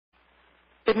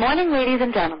Good morning, ladies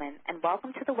and gentlemen, and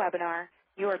welcome to the webinar,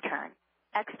 Your Turn.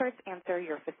 Experts answer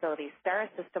your facility's STERIS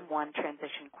System 1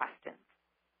 transition questions.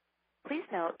 Please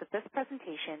note that this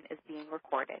presentation is being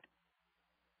recorded.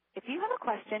 If you have a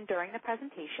question during the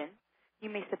presentation,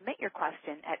 you may submit your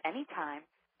question at any time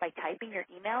by typing your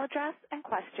email address and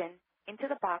question into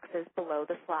the boxes below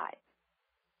the slides.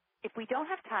 If we don't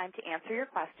have time to answer your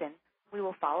question, we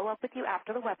will follow up with you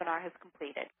after the webinar has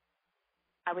completed.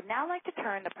 I would now like to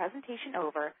turn the presentation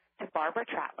over to Barbara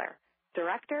Trattler,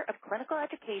 Director of Clinical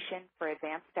Education for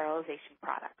Advanced Sterilization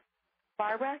Products.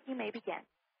 Barbara, you may begin.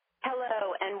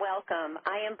 Hello and welcome.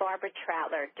 I am Barbara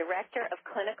Trattler, Director of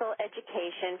Clinical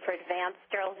Education for Advanced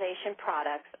Sterilization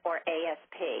Products, or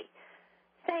ASP.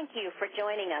 Thank you for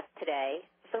joining us today,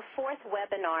 the fourth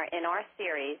webinar in our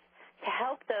series to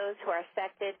help those who are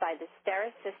affected by the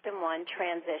STERIS System 1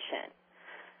 transition.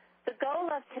 The goal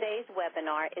of today's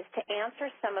webinar is to answer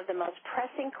some of the most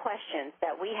pressing questions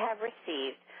that we have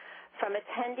received from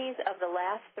attendees of the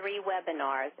last three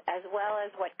webinars, as well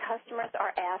as what customers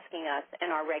are asking us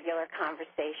in our regular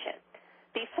conversation.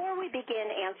 Before we begin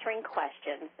answering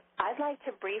questions, I'd like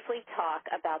to briefly talk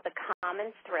about the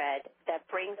common thread that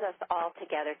brings us all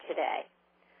together today.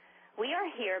 We are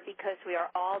here because we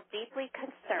are all deeply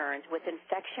concerned with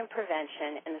infection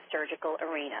prevention in the surgical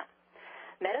arena.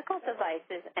 Medical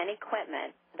devices and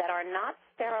equipment that are not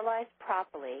sterilized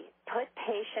properly put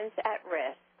patients at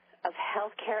risk of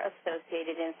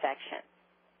healthcare-associated infections,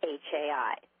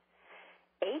 HAIs.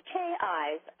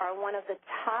 HAIs are one of the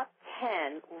top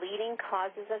 10 leading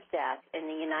causes of death in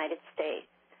the United States,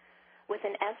 with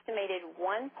an estimated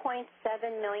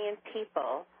 1.7 million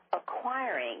people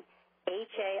acquiring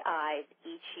HAIs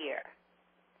each year.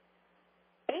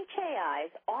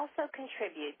 HAIs also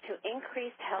contribute to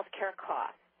increased healthcare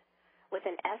costs, with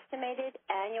an estimated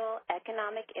annual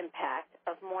economic impact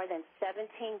of more than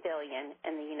 $17 billion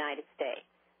in the United States.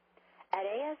 At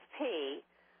ASP,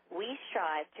 we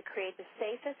strive to create the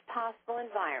safest possible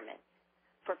environment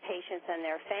for patients and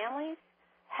their families,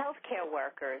 healthcare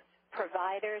workers,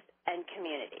 providers, and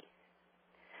communities.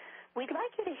 We'd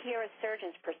like you to hear a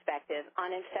surgeon's perspective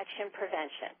on infection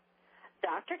prevention.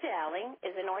 Dr. Dowling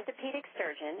is an orthopedic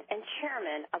surgeon and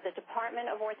chairman of the Department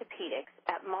of Orthopedics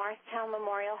at Morristown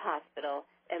Memorial Hospital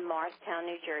in Morristown,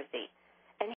 New Jersey.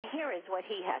 And here is what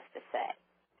he has to say.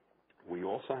 We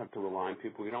also have to rely on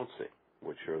people we don't see,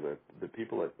 which are the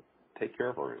people that take care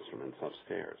of our instruments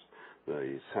upstairs,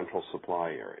 the central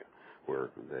supply area, where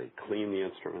they clean the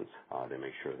instruments, they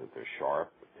make sure that they're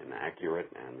sharp and accurate,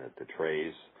 and that the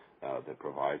trays that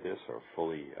provide this are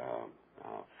fully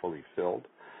filled.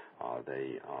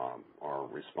 They are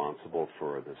responsible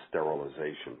for the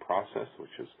sterilization process,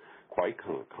 which is quite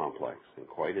complex and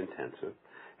quite intensive,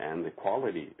 and the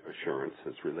quality assurance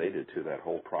is related to that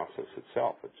whole process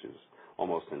itself, which is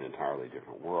almost an entirely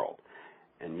different world.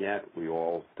 And yet we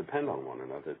all depend on one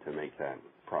another to make that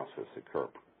process occur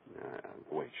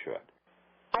the way it should.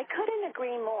 I couldn't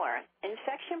agree more.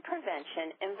 Infection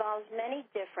prevention involves many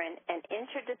different and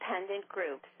interdependent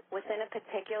groups within a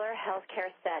particular healthcare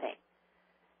setting.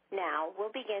 Now,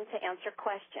 we'll begin to answer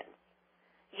questions.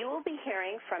 You will be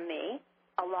hearing from me,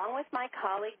 along with my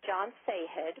colleague John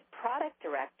Sahid, Product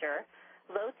Director,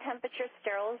 Low Temperature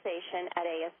Sterilization at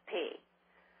ASP.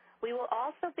 We will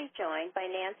also be joined by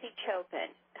Nancy Chopin,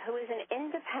 who is an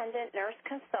independent nurse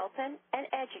consultant and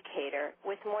educator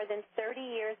with more than 30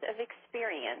 years of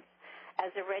experience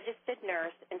as a registered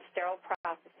nurse in sterile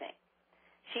processing.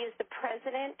 She is the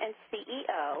president and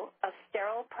CEO of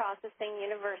Sterile Processing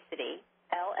University,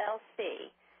 LLC,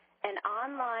 an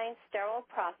online sterile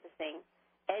processing,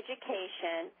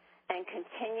 education, and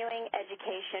continuing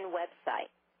education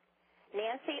website.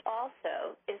 Nancy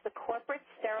also is the corporate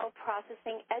sterile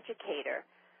processing educator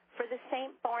for the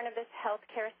St. Barnabas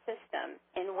Healthcare System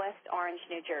in West Orange,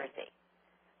 New Jersey.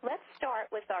 Let's start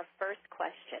with our first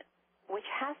question, which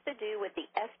has to do with the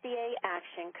FDA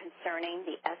action concerning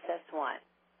the SS1.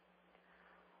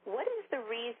 What is the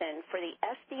reason for the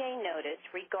FDA notice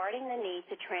regarding the need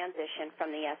to transition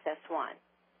from the SS1?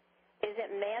 Is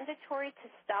it mandatory to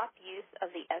stop use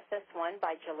of the SS1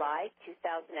 by July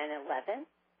 2011?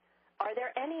 Are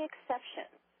there any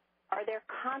exceptions? Are there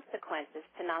consequences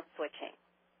to not switching?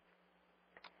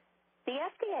 The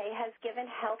FDA has given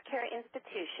healthcare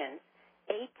institutions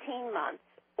 18 months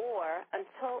or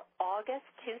until August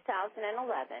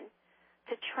 2011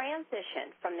 to transition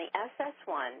from the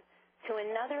SS1 to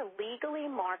another legally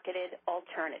marketed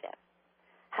alternative.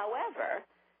 However,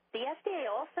 the FDA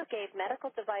also gave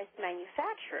medical device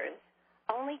manufacturers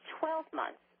only 12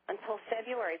 months until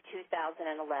February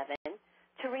 2011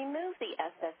 to remove the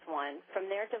SS1 from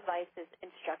their devices'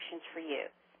 instructions for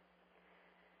use.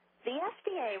 The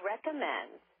FDA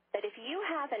recommends that if you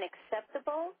have an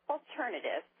acceptable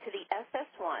alternative to the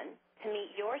SS1 to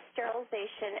meet your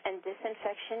sterilization and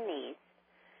disinfection needs,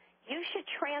 you should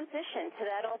transition to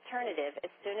that alternative as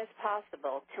soon as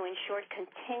possible to ensure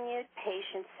continued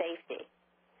patient safety.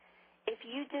 If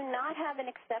you do not have an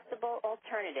acceptable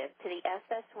alternative to the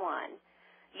SS1,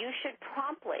 you should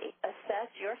promptly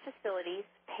assess your facility's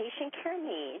patient care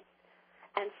needs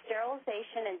and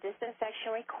sterilization and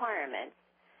disinfection requirements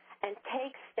and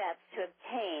take steps to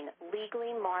obtain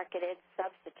legally marketed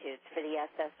substitutes for the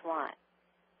SS1.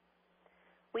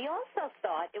 We also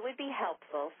thought it would be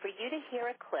helpful for you to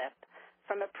hear a clip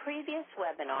from a previous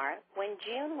webinar when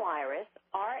June Wyris,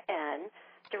 RN,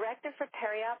 Director for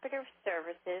Perioperative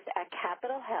Services at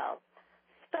Capitol Health,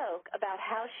 spoke about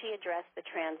how she addressed the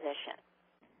transition.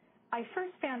 I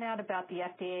first found out about the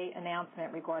FDA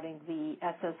announcement regarding the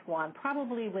SS1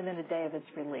 probably within a day of its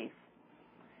release.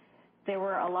 There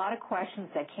were a lot of questions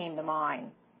that came to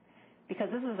mind because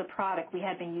this is a product we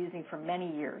had been using for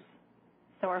many years.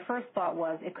 So our first thought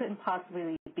was it couldn't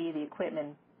possibly be the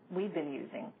equipment we've been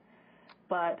using.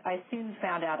 But I soon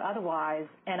found out otherwise,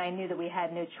 and I knew that we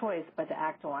had no choice but to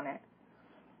act on it.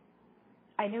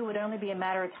 I knew it would only be a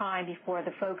matter of time before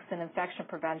the folks in infection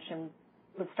prevention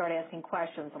would start asking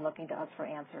questions and looking to us for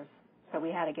answers. So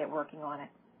we had to get working on it.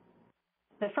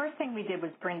 The first thing we did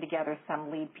was bring together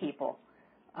some lead people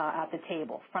at the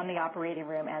table from the operating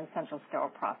room and central sterile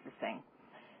processing.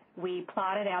 We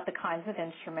plotted out the kinds of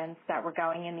instruments that were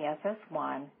going in the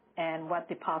SS1 and what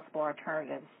the possible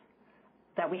alternatives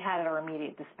that we had at our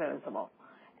immediate disposal,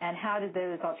 and how did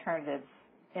those alternatives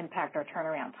impact our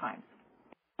turnaround times.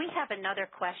 We have another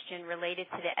question related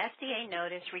to the FDA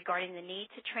notice regarding the need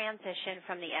to transition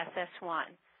from the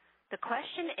SS1. The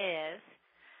question is,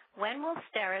 when will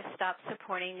STERIS stop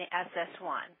supporting the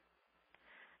SS1?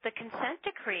 The consent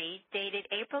decree dated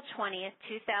April 20th,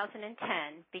 2010,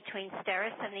 between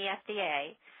STERIS and the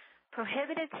FDA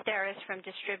prohibited STERIS from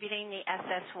distributing the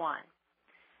SS1.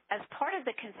 As part of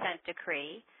the consent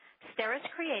decree, STERIS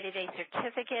created a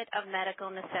certificate of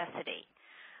medical necessity,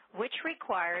 which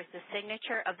requires the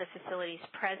signature of the facility's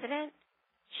president,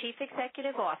 chief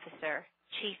executive officer,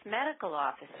 chief medical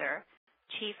officer,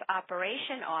 chief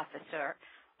operation officer,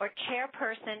 or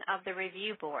chairperson of the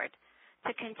review board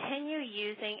to continue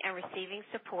using and receiving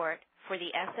support for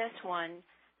the SS1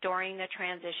 during the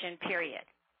transition period.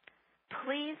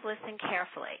 Please listen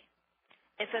carefully.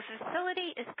 If a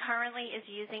facility currently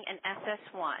using an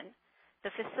SS1,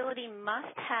 the facility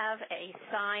must have a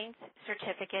signed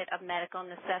certificate of medical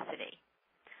necessity.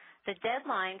 The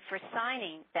deadline for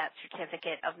signing that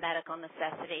certificate of medical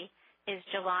necessity is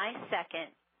July 2nd,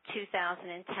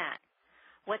 2010.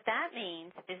 What that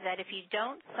means is that if you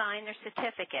don't sign the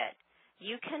certificate,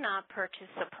 you cannot purchase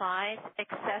supplies,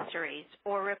 accessories,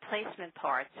 or replacement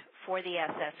parts for the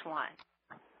SS1.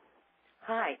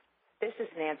 Hi, this is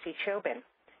Nancy Chobin,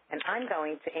 and I'm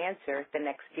going to answer the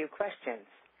next few questions.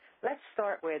 Let's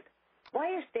start with,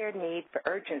 why is there need for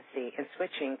urgency in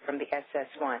switching from the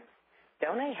SS1?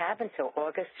 Don't I have until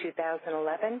August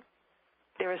 2011?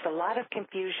 There is a lot of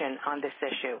confusion on this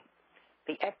issue.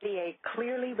 The FDA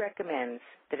clearly recommends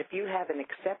that if you have an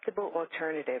acceptable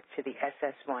alternative to the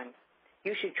SS1,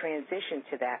 you should transition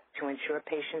to that to ensure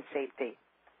patient safety.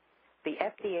 The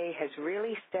FDA has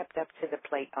really stepped up to the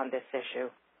plate on this issue.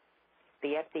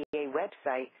 The FDA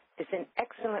website is an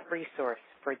excellent resource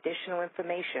for additional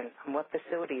information on what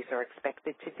facilities are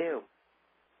expected to do.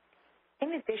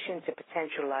 In addition to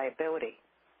potential liability,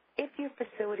 if your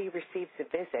facility receives a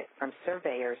visit from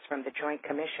surveyors from the Joint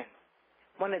Commission,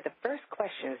 one of the first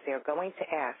questions they're going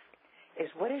to ask is,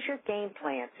 what is your game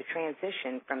plan to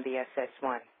transition from the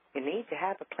SS1? You need to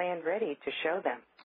have a plan ready to show them.